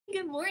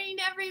Good morning,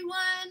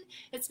 everyone.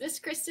 It's Miss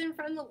Kristen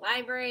from the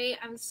library.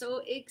 I'm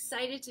so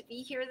excited to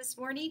be here this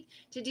morning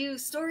to do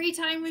story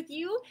time with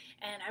you.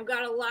 And I've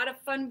got a lot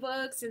of fun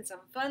books and some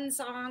fun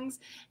songs.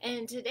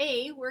 And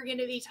today we're going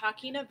to be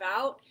talking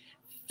about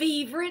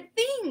favorite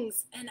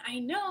things. And I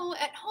know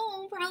at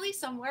home, probably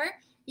somewhere,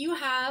 you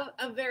have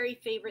a very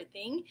favorite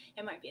thing.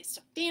 It might be a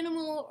stuffed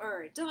animal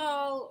or a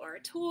doll or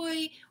a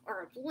toy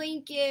or a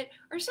blanket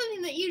or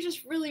something that you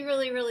just really,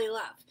 really, really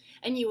love.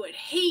 And you would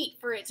hate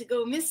for it to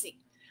go missing.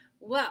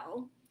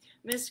 Well,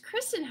 Miss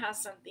Kristen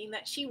has something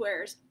that she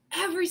wears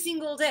every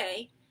single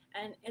day,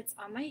 and it's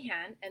on my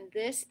hand, and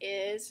this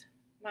is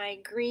my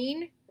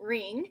green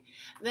ring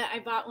that I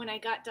bought when I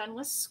got done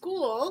with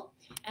school,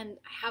 and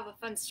I have a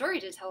fun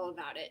story to tell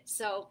about it.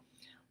 So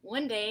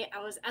one day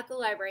I was at the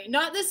library,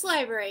 not this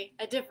library,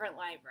 a different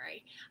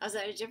library. I was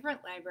at a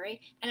different library,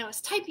 and I was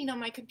typing on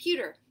my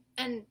computer,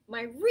 and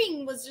my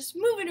ring was just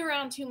moving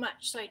around too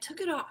much, so I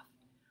took it off.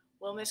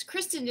 Well, Miss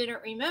Kristen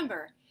didn't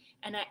remember,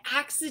 and I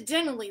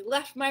accidentally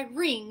left my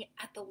ring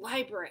at the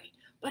library.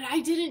 But I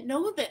didn't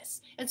know this.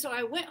 And so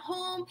I went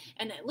home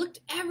and I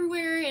looked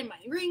everywhere and my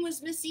ring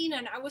was missing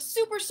and I was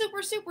super,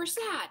 super, super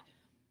sad.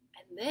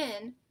 And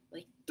then,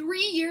 like 3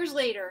 years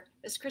later,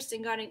 Miss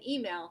Kristen got an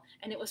email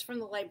and it was from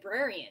the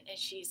librarian. And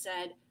she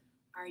said,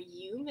 "Are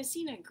you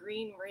missing a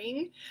green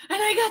ring?"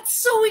 And I got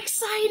so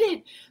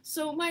excited.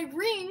 So my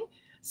ring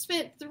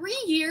spent 3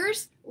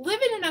 years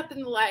living it up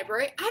in the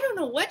library. I don't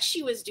know what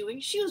she was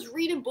doing. She was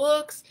reading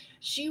books.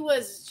 She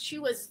was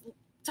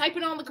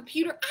typing on the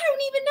computer. I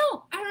don't even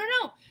know. I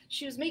don't know.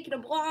 She was making a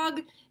blog.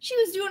 She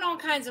was doing all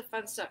kinds of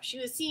fun stuff. She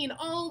was seeing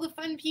all the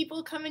fun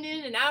people coming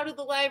in and out of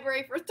the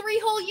library for 3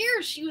 whole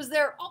years. She was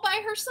there all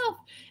by herself.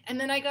 And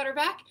then I got her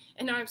back,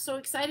 and now I'm so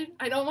excited.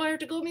 I don't want her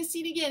to go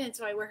missing again, and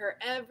so I wear her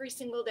every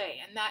single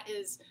day, and that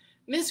is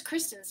Miss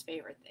Kristen's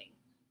favorite thing.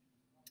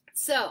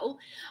 So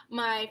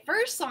my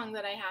first song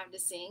that I have to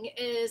sing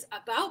is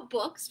about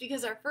books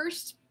because our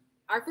first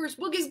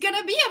book is going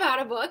to be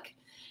about a book.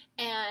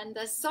 And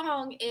the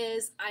song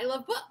is I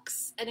Love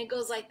Books. And it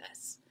goes like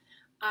this.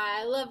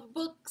 I love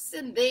books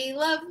and they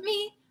love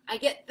me. I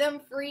get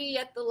them free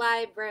at the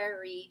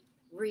library.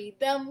 Read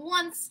them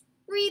once,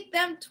 read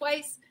them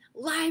twice.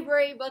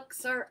 Library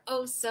books are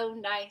oh so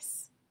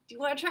nice. Do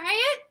you want to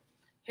try it?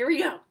 Here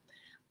we go.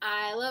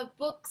 I love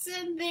books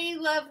and they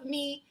love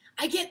me.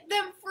 I get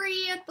them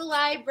free at the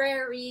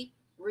library.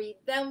 Read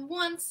them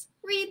once,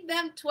 read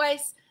them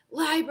twice.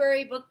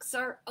 Library books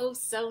are oh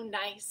so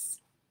nice.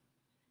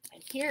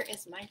 And here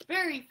is my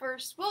very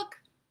first book.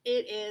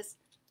 It is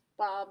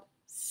Bob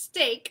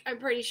Steak. I'm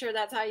pretty sure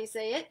that's how you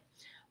say it.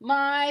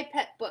 My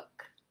pet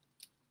book.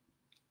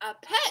 A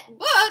pet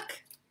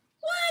book?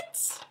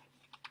 What?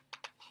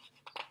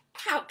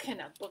 How can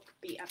a book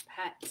be a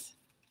pet?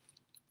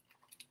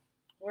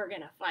 We're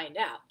going to find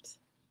out.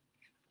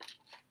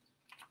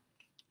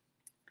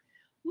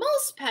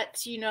 Most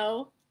pets, you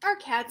know, are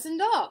cats and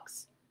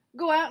dogs.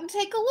 Go out and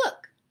take a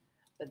look.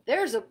 But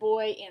there's a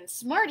boy in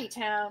Smarty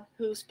Town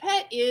whose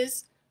pet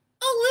is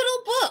a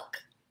little book.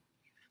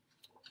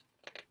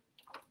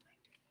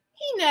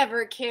 He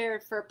never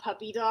cared for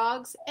puppy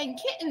dogs, and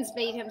kittens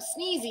made him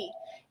sneezy.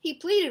 He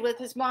pleaded with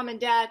his mom and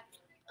dad,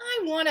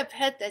 "I want a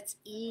pet that's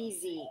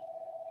easy."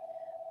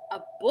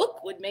 A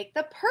book would make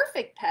the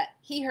perfect pet,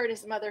 he heard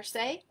his mother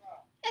say,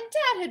 and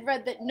Dad had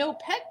read that no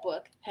pet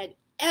book had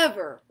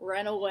ever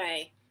run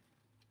away.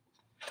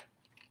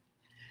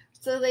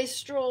 So they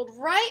strolled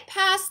right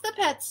past the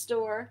pet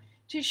store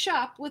to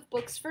shop with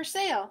books for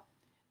sale.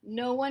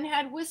 No one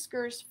had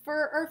whiskers,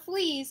 fur, or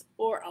fleas,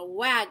 or a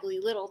waggly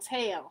little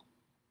tail.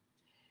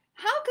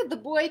 How could the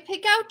boy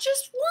pick out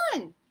just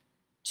one?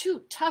 Too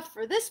tough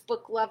for this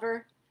book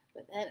lover.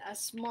 But then a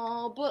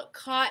small book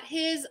caught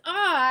his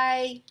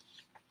eye.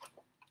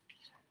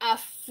 A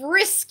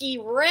frisky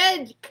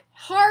red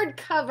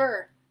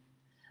hardcover.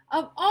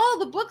 Of all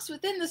the books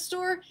within the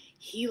store,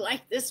 he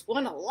liked this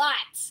one a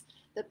lot.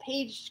 The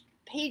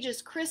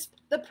pages crisp,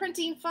 the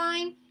printing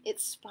fine,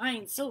 its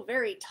spine so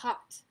very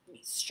taut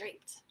and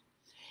straight.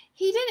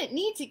 He didn't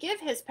need to give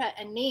his pet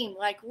a name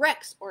like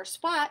Rex or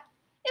Spot.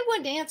 It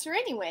wouldn't answer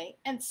anyway,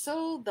 and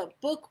so the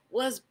book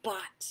was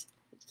bought.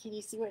 Can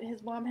you see what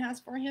his mom has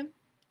for him?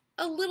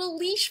 A little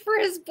leash for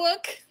his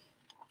book.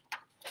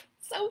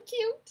 So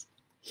cute.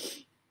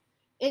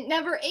 It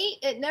never ate,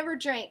 it never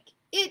drank.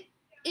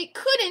 It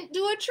couldn't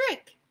do a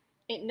trick.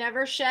 It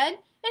never shed,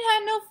 it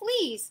had no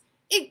fleas.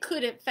 It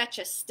couldn't fetch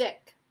a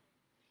stick.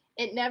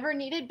 It never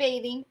needed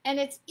bathing, and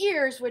its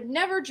ears would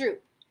never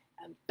droop.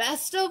 And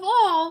best of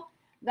all,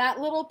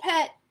 that little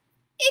pet,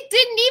 it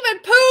didn't even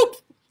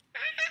poop!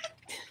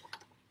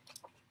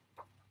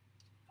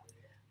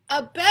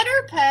 A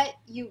better pet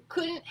you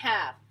couldn't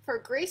have for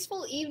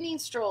graceful evening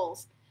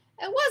strolls.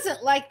 It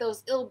wasn't like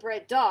those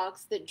ill-bred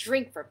dogs that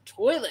drink from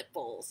toilet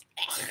bowls.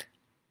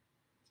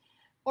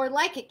 Or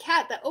like a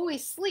cat that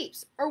always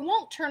sleeps or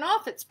won't turn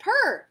off its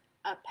purr.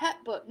 A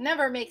pet book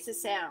never makes a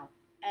sound,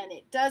 and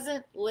it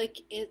doesn't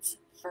lick its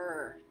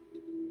fur.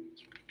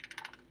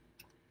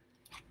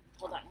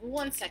 Hold on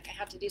one sec. I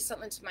have to do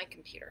something to my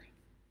computer.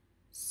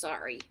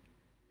 Sorry.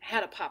 I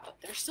had a pop-up.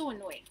 They're so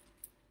annoying.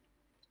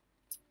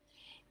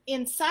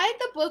 Inside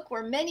the book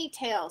were many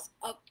tales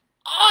of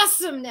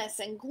awesomeness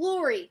and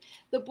glory.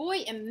 The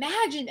boy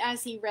imagined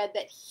as he read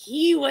that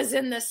he was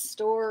in the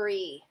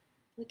story.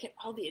 Look at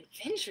all the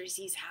adventures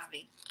he's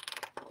having.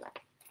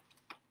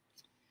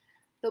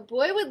 The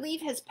boy would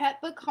leave his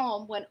pet book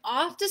home. When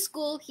off to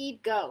school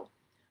he'd go.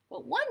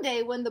 But one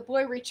day when the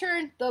boy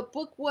returned, the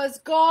book was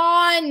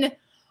gone.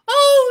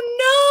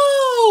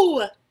 Oh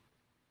no!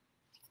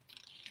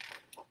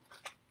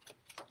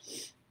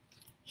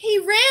 He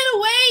ran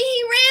away!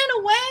 He ran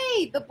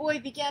away! The boy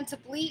began to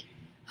bleat.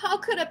 How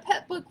could a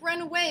pet book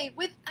run away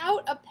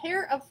without a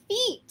pair of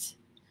feet?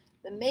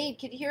 The maid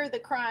could hear the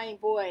crying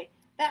boy.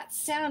 That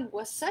sound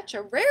was such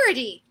a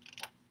rarity.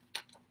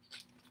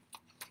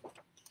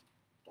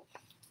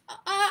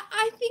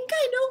 I think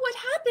I know what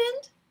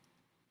happened.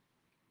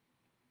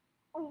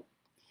 Oh,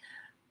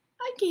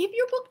 I gave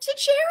your book to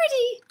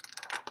charity.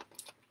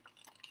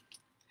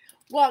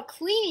 While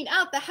cleaning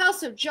out the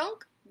house of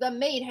junk, the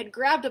maid had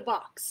grabbed a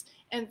box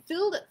and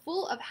filled it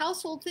full of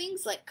household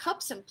things like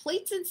cups and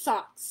plates and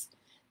socks.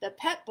 The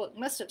pet book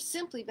must have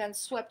simply been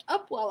swept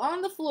up while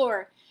on the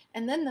floor,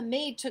 and then the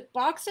maid took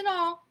box and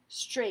all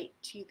straight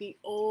to the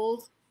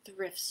old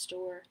thrift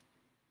store.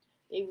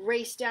 They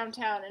raced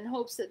downtown in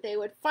hopes that they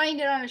would find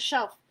it on a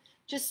shelf,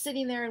 just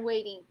sitting there and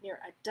waiting near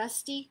a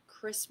dusty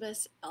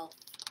Christmas elf.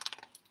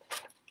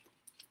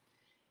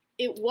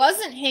 It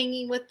wasn't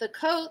hanging with the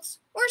coats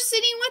or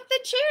sitting with the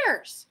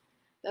chairs.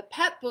 The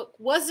pet book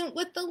wasn't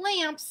with the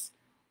lamps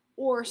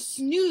or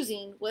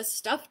snoozing with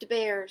stuffed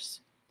bears.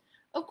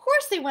 Of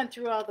course they went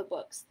through all the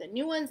books, the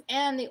new ones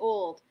and the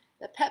old.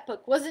 The pet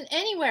book wasn't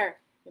anywhere.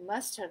 It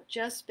must have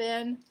just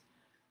been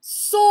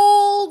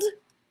sold.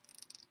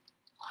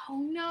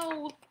 Oh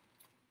no.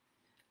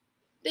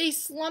 They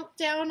slumped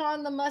down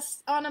on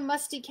a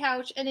musty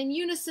couch, and in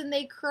unison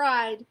they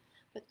cried.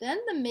 But then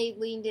the maid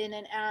leaned in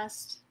and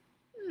asked,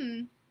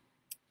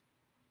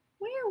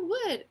 where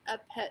would a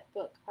pet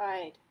book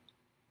hide?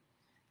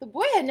 The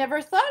boy had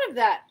never thought of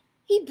that.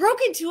 He broke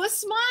into a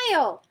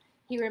smile.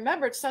 He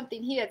remembered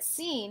something he had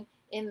seen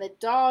in the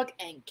dog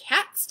and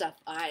cat stuff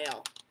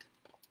aisle.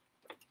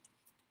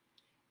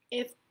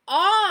 If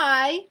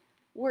I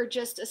were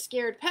just a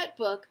scared pet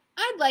book,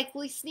 I'd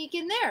likely sneak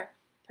in there.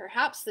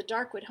 Perhaps the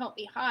dark would help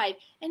me hide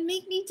and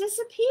make me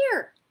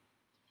disappear.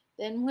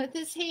 Then with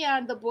his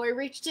hand, the boy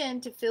reached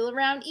in to feel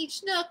around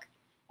each nook,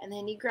 and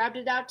then he grabbed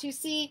it out to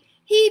see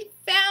he'd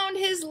found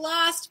his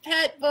lost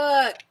pet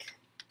book.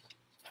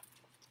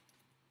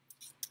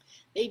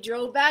 They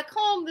drove back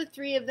home, the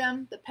three of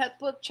them, the pet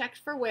book checked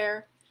for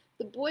wear.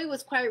 The boy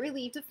was quite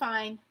relieved to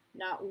find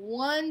not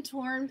one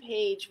torn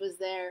page was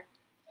there.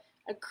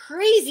 A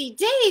crazy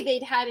day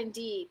they'd had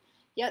indeed,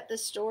 yet the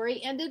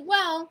story ended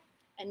well,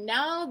 and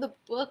now the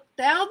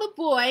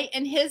boy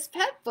and his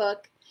pet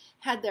book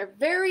had their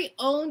very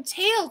own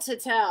tale to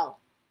tell.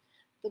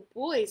 The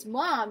boy's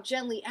mom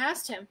gently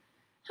asked him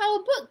how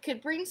a book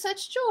could bring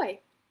such joy.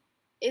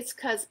 It's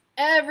 'cause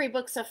every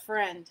book's a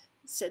friend,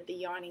 said the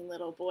yawning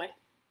little boy.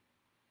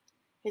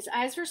 His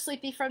eyes were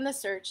sleepy from the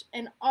search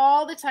and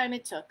all the time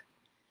it took,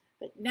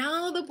 but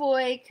now the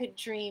boy could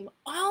dream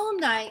all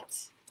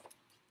night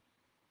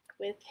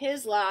with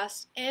his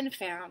lost and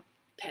found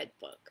pet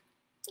book.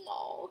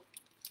 Oh,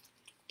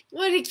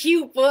 what a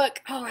cute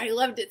book. Oh, I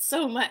loved it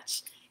so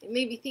much. It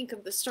made me think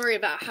of the story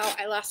about how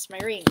I lost my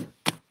ring.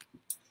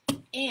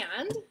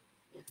 And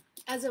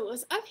as I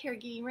was up here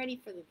getting ready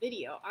for the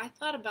video, I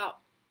thought about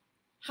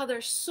how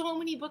there's so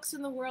many books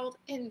in the world,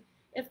 and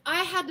if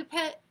I had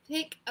to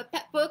pick a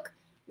pet book,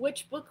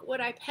 which book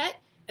would I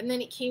pet? And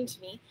then it came to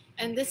me,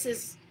 and this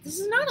is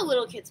not a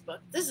little kid's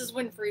book. This is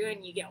one for you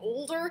when you get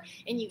older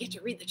and you get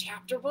to read the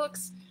chapter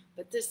books.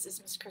 But this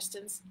is Miss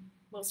Kristen's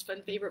most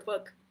fun favorite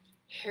book,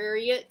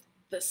 Harriet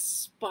the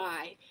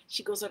Spy.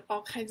 She goes on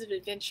all kinds of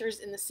adventures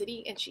in the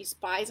city and she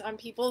spies on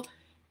people.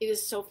 It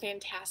is so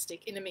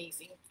fantastic and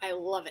amazing. I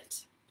love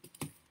it.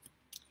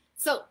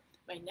 So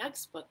my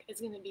next book is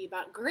going to be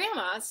about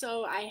grandma.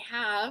 So I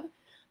have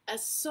a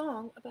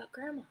song about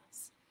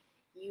grandmas.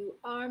 You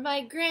are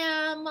my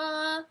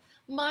grandma,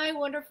 my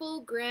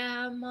wonderful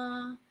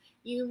grandma.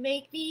 You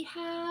make me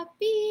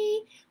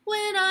happy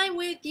when I'm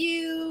with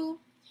you.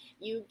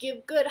 You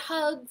give good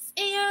hugs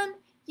and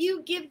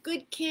you give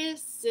good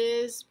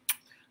kisses.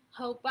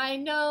 Hope I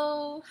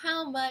know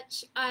how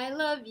much I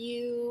love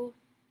you.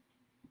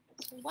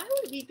 Why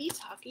would we be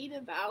talking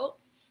about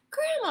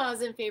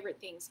grandmas and favorite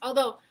things?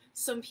 Although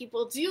some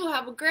people do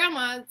have a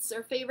grandma, it's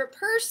their favorite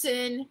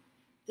person.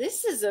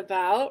 This is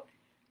about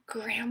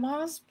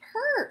Grandma's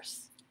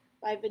Purse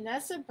by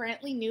Vanessa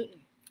Brantley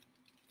Newton.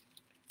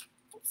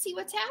 Let's see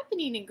what's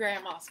happening in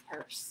Grandma's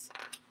purse.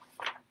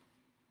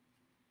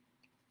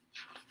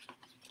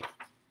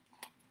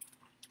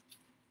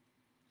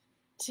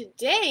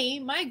 Today,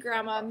 my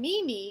grandma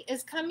Mimi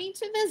is coming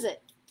to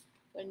visit.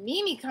 When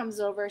Mimi comes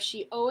over,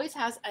 she always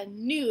has a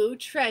new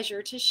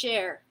treasure to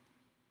share.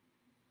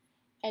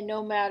 And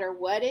no matter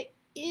what it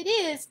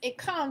is, it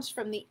comes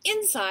from the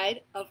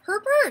inside of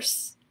her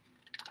purse.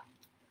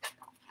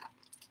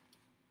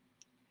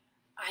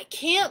 I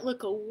can't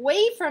look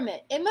away from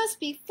it. It must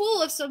be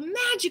full of some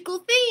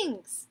magical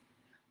things.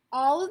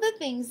 All of the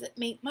things that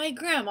make my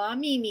grandma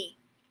Mimi.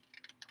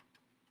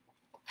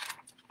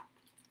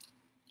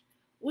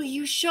 Will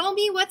you show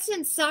me what's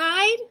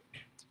inside?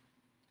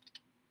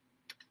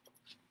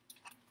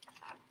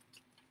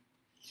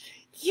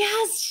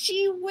 Yes,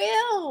 she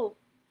will.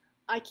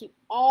 I keep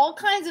all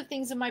kinds of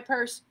things in my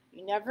purse.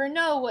 You never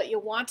know what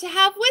you'll want to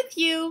have with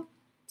you.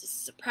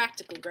 This is a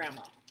practical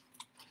grandma.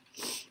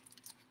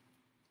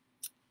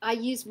 I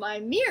use my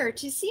mirror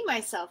to see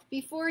myself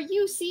before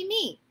you see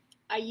me.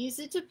 I use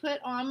it to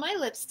put on my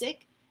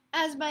lipstick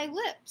as my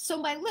lips,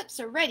 so my lips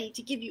are ready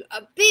to give you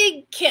a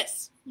big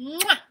kiss.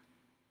 Mwah!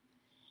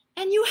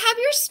 And you have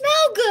your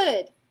smell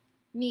good.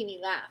 Mimi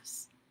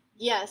laughs.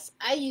 Yes,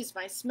 I use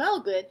my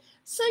smell good,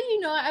 so you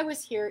know I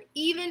was here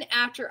even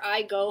after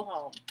I go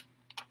home.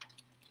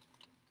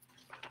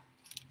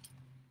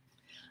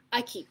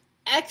 I keep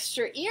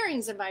extra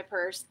earrings in my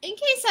purse in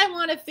case I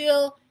want to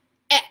feel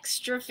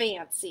extra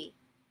fancy.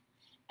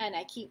 And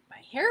I keep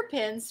my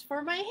hairpins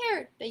for my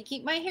hair. They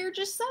keep my hair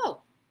just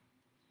so.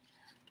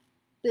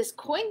 This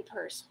coin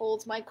purse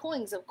holds my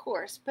coins, of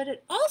course, but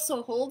it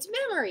also holds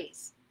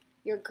memories.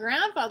 Your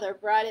grandfather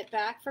brought it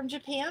back from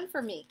Japan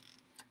for me.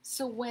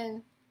 So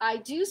when I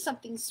do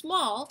something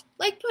small,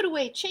 like put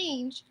away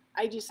change,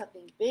 I do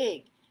something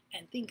big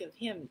and think of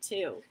him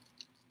too.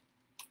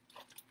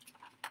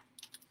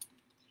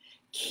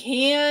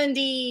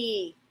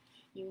 Candy!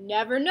 You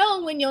never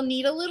know when you'll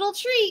need a little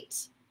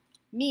treat.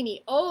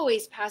 Mimi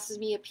always passes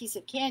me a piece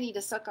of candy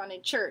to suck on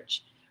in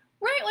church,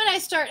 right when I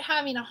start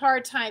having a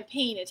hard time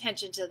paying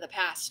attention to the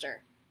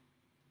pastor.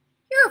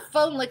 Your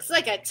phone looks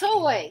like a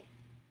toy.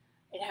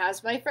 It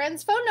has my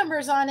friends' phone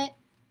numbers on it.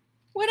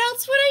 What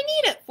else would I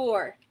need it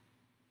for?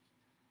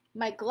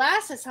 My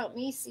glasses help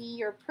me see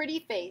your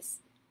pretty face,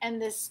 and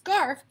this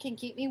scarf can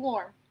keep me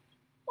warm,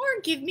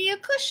 or give me a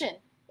cushion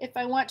if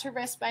I want to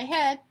rest my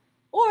head,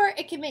 or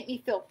it can make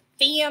me feel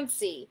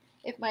fancy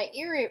if my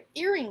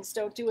earrings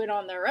don't do it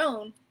on their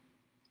own.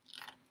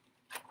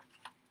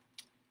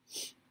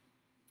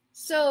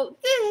 So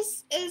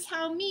this is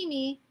how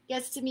Mimi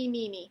gets to be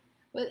Mimi.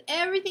 With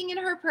everything in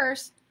her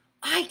purse,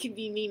 I can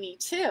be Mimi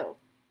too.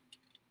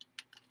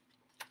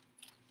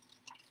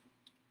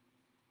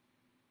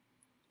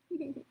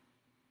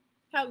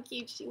 How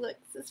cute she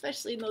looks,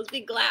 especially in those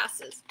big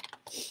glasses.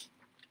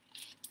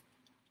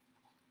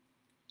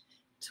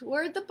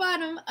 Toward the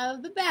bottom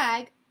of the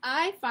bag,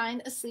 I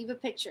find a sleeve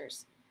of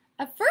pictures.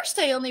 At first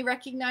I only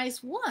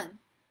recognized one,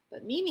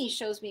 but Mimi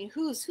shows me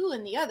who's who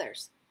in the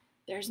others.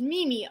 There's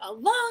Mimi a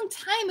long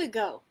time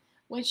ago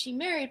when she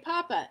married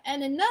Papa,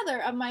 and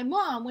another of my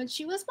mom when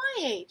she was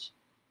my age.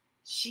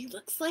 She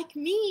looks like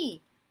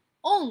me,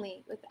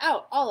 only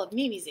without all of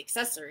Mimi's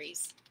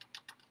accessories.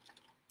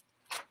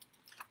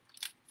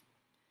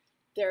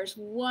 There's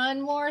one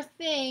more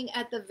thing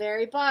at the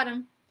very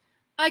bottom.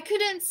 I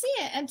couldn't see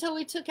it until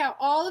we took out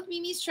all of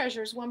Mimi's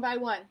treasures one by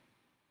one.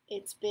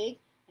 It's big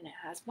and it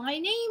has my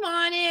name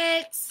on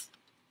it.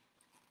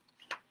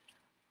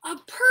 A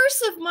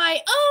purse of my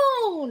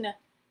own!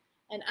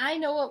 And I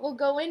know what will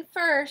go in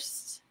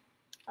first.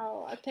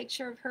 Oh, a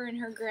picture of her and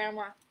her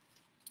grandma.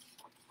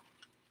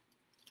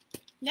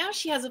 Now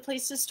she has a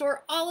place to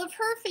store all of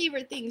her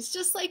favorite things,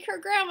 just like her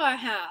grandma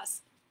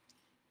has.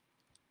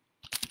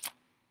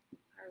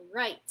 All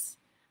right,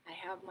 I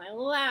have my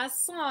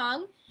last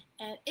song,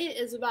 and it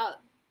is about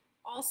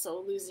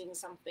also losing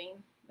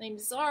something. I'm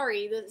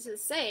sorry to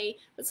say,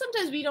 but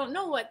sometimes we don't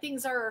know what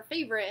things are our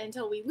favorite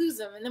until we lose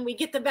them, and then we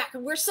get them back,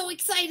 and we're so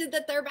excited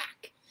that they're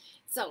back.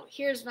 So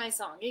here's my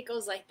song. It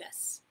goes like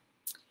this.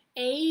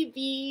 A,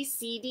 B,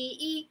 C, D,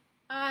 E,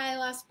 I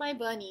lost my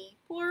bunny,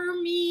 poor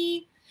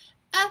me.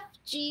 F,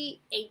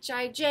 G, H,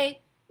 I, J,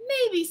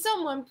 maybe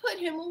someone put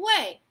him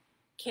away.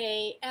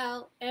 K,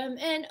 L, M,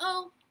 N,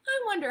 O,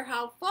 I wonder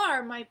how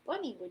far my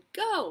bunny would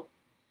go.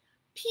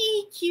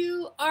 P,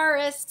 Q, R,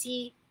 S,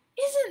 T,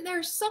 isn't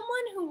there someone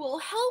who will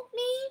help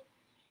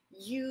me?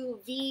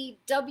 U, V,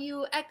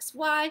 W, X,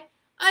 Y,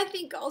 I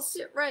think I'll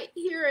sit right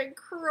here and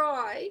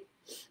cry.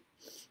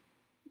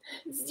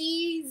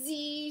 Z,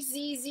 Z,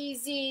 Z, Z,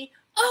 Z,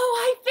 oh,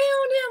 I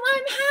found him,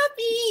 I'm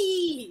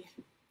happy!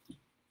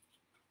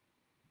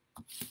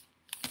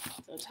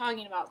 So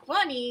talking about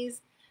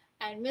bunnies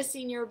and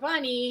missing your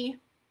bunny,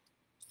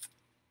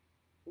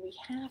 we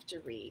have to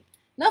read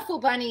Knuffle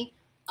Bunny,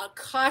 A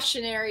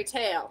Cautionary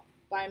Tale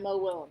by Mo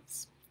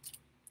Willems.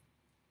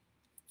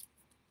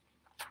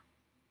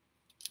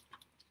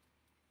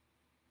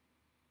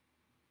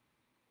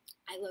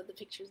 I love the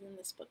pictures in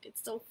this book.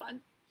 It's so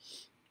fun.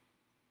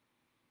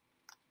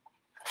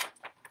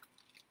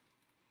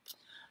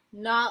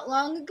 Not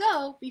long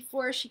ago,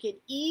 before she could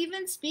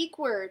even speak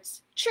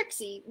words,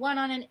 Trixie went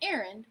on an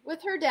errand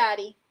with her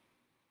daddy.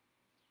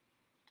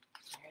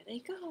 There they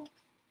go.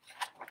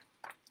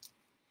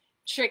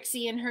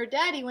 Trixie and her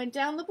daddy went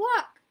down the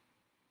block,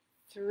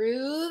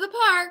 through the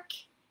park,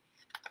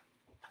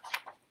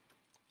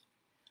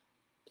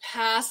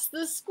 past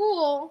the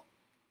school,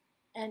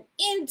 and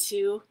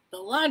into the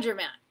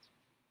laundromat.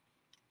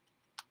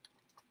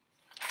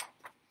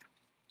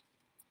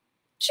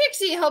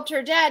 Trixie helped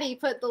her daddy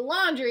put the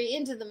laundry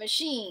into the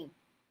machine.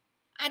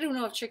 I don't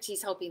know if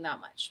Trixie's helping that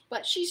much,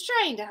 but she's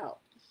trying to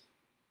help.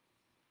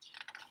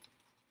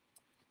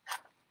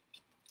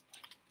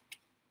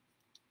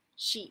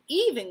 She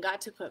even got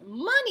to put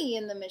money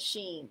in the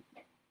machine.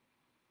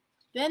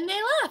 Then they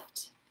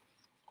left.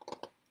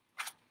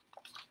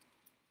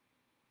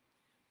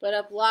 But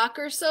a block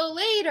or so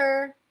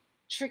later,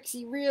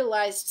 Trixie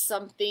realized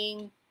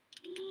something.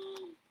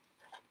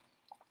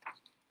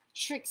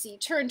 Trixie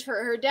turned to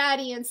her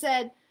daddy and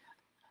said,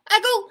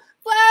 "Aggle,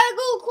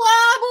 flaggle,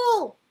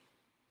 clabble."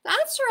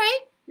 "That's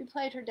right,"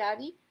 replied her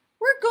daddy.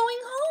 "We're going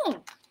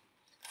home."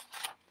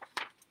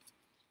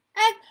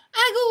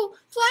 "Aggle,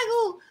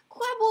 flaggle,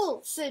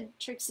 clabble," said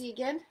Trixie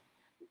again.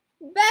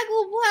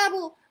 "Baggle,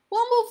 blabble,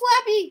 wumble,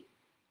 flappy,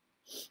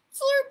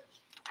 slurp."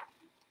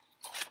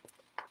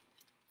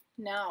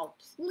 "Now,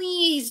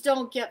 please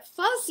don't get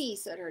fussy,"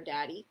 said her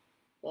daddy.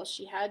 Well,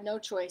 she had no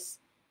choice.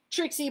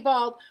 Trixie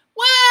bawled,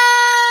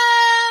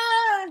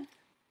 "Wah!"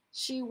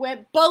 She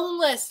went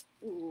boneless.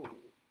 Ooh.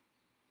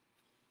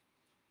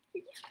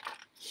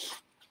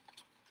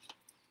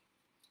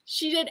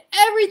 She did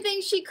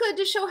everything she could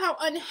to show how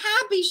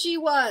unhappy she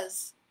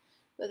was.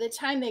 By the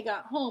time they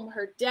got home,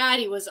 her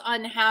daddy was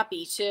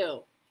unhappy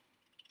too.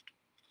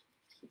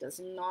 He does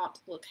not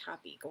look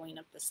happy going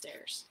up the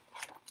stairs.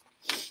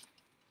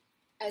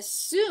 As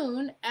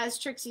soon as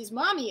Trixie's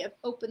mommy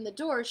opened the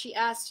door, she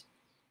asked,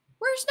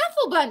 "Where's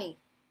Snuffle Bunny?"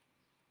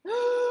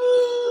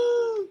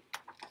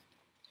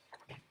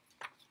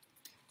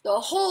 The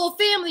whole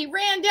family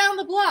ran down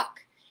the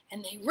block,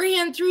 and they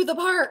ran through the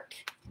park.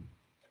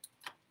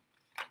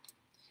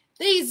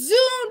 They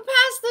zoomed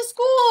past the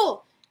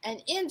school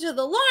and into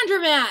the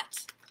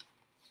laundromat.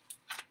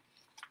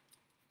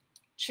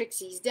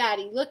 Trixie's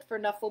daddy looked for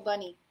Snuffle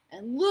Bunny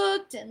and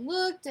looked and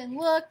looked and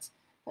looked,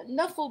 but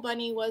Snuffle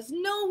Bunny was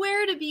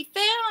nowhere to be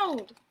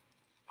found.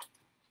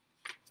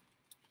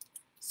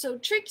 So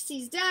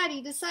Trixie's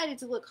daddy decided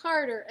to look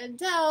harder and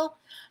tell,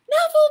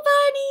 "Snuffle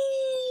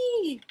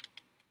Bunny!"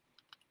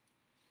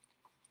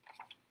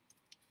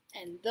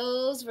 And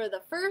those were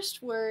the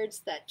first words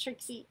that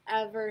Trixie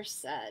ever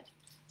said.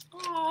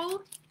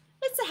 Oh,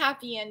 it's a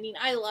happy ending.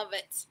 I love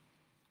it.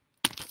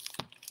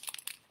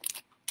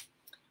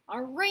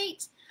 All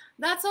right,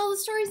 that's all the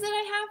stories that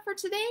I have for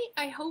today.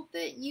 I hope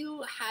that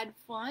you had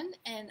fun,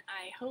 and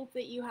I hope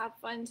that you have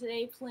fun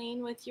today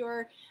playing with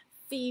your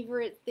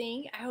favorite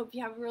thing. I hope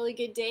you have a really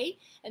good day,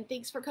 and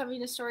thanks for coming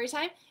to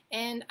Storytime,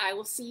 and I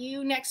will see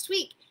you next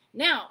week.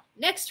 Now,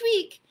 next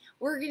week,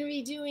 we're going to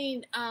be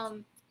doing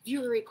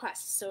viewer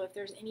requests. So if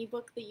there's any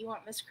book that you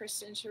want Miss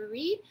Kristen to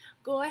read,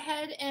 go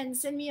ahead and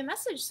send me a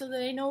message so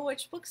that I know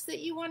which books that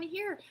you want to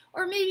hear.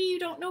 Or maybe you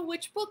don't know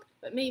which book,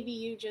 but maybe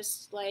you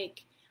just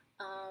like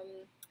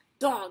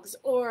dogs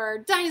or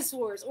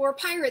dinosaurs or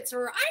pirates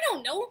or I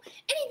don't know,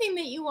 anything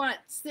that you want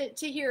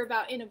to hear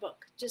about in a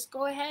book. Just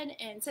go ahead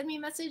and send me a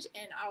message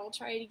and I will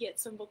try to get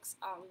some books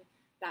on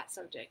that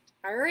subject.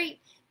 All right.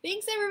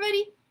 Thanks,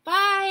 everybody.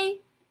 Bye.